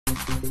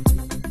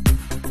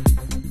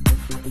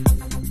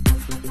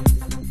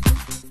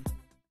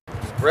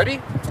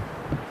Ready?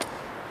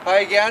 Hi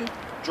again,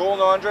 Joel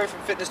and Andre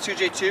from Fitness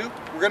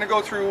 2J2. We're going to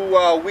go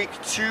through week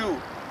 2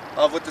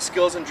 of what the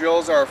skills and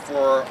drills are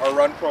for our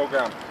run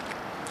program.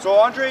 So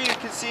Andre, you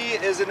can see,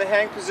 is in the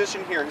hang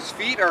position here. His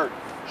feet are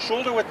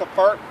shoulder width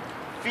apart.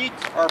 Feet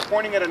are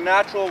pointing at a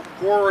natural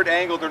forward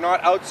angle. They're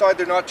not outside,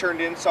 they're not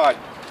turned inside.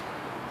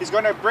 He's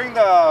going to bring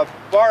the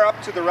bar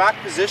up to the rack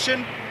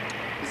position.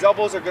 His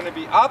elbows are going to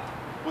be up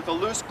with a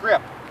loose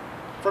grip.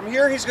 From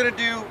here, he's going to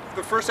do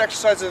the first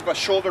exercise of a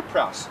shoulder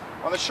press.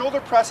 On the shoulder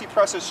press, he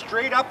presses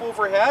straight up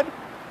overhead.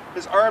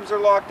 His arms are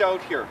locked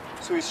out here.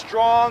 So he's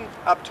strong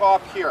up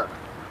top here.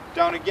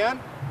 Down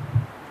again.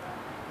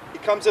 He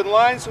comes in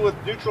line, so with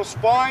neutral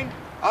spine,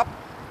 up,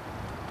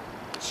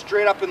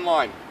 straight up in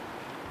line.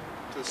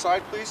 To the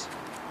side, please.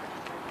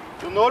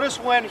 You'll notice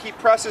when he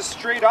presses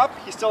straight up,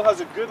 he still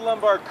has a good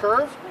lumbar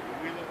curve.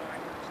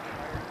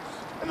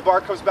 And the bar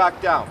comes back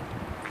down.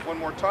 One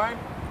more time,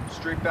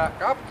 straight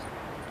back up,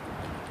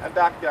 and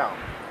back down.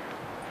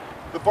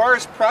 The bar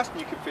is pressed, and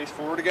you can face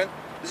forward again.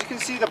 As you can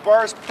see, the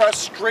bar is pressed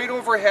straight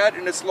overhead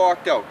and it's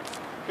locked out.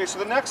 Okay, so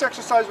the next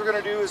exercise we're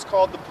going to do is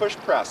called the push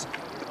press.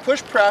 The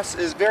push press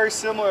is very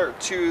similar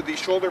to the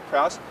shoulder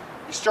press.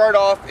 You start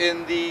off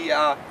in the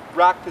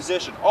rack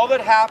position. All that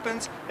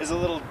happens is a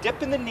little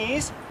dip in the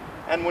knees,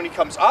 and when he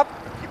comes up,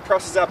 he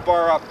presses that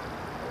bar up.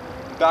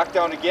 Back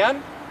down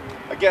again.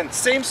 Again,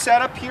 same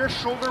setup here,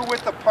 shoulder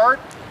width apart,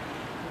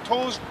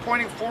 toes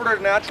pointing forward at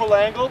a natural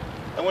angle,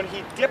 and when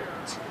he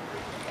dips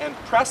and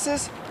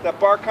presses, that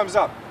bar comes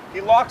up.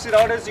 He locks it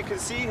out. As you can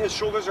see, his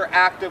shoulders are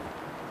active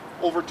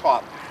over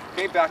top.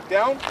 Okay, back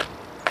down,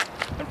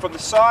 and from the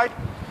side,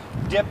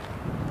 dip,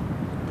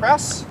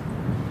 press.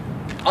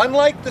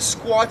 Unlike the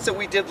squats that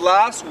we did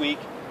last week,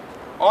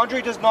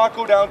 Andre does not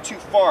go down too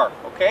far,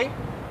 okay?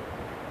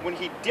 When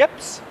he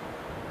dips,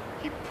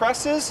 he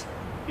presses,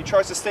 he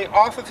tries to stay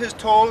off of his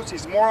toes,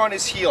 he's more on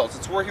his heels.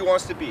 It's where he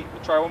wants to be.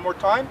 We'll try one more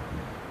time.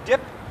 Dip,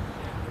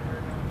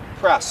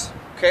 press,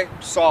 okay?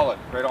 Solid,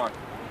 right on.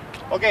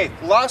 Okay,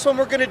 the last one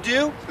we're gonna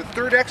do, the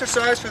third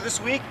exercise for this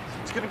week,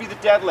 is gonna be the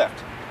deadlift.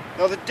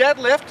 Now the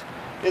deadlift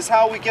is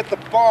how we get the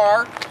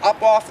bar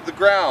up off of the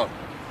ground.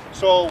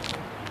 So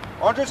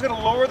Andre's gonna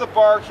lower the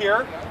bar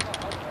here.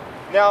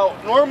 Now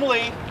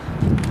normally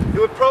it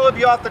would probably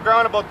be off the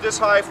ground about this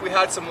high if we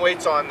had some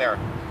weights on there.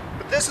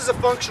 But this is a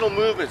functional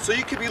movement, so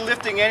you could be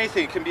lifting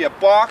anything. It can be a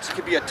box, it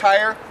could be a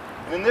tire.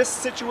 And in this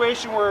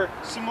situation we're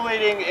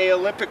simulating an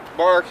Olympic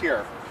bar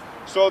here.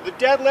 So the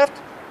deadlift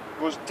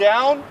goes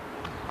down,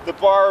 the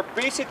bar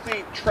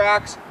basically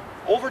tracks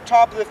over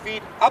top of the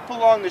feet, up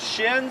along the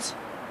shins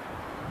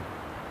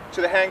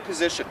to the hang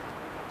position.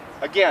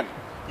 Again,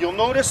 you'll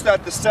notice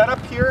that the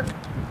setup here,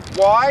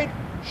 wide,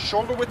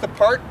 shoulder width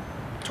apart,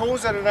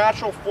 toes at a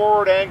natural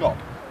forward angle.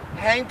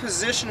 Hang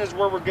position is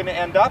where we're going to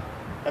end up,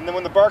 and then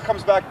when the bar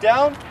comes back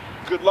down,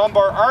 good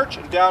lumbar arch,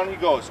 and down he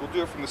goes. We'll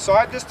do it from the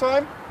side this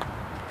time.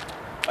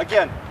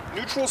 Again,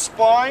 neutral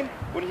spine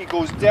when he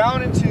goes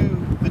down into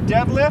the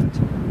deadlift,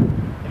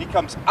 and he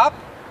comes up.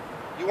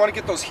 You want to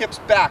get those hips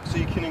back so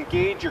you can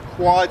engage your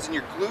quads and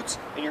your glutes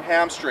and your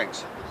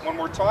hamstrings. One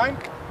more time.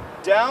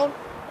 Down.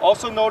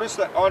 Also notice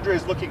that Andre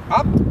is looking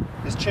up.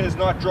 His chin is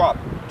not dropped.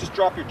 Just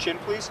drop your chin,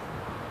 please.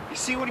 You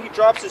see when he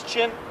drops his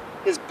chin,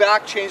 his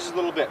back changes a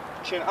little bit.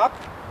 Chin up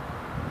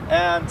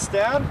and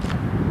stand.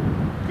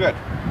 Good.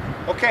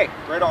 Okay,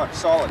 right on,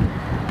 solid.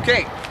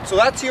 Okay, so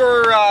that's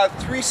your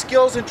 3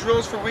 skills and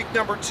drills for week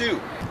number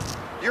 2.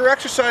 Your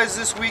exercises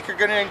this week are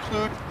going to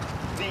include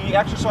the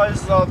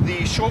exercises of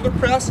the shoulder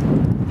press,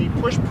 the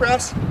push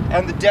press,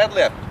 and the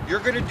deadlift. You're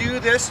going to do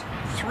this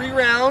 3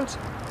 rounds,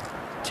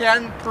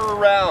 10 per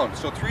round.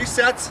 So 3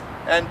 sets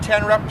and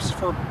 10 reps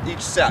for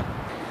each set.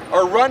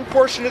 Our run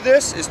portion of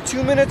this is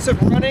 2 minutes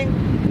of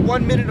running,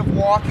 1 minute of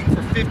walking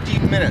for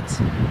 15 minutes.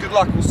 Good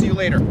luck, we'll see you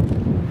later.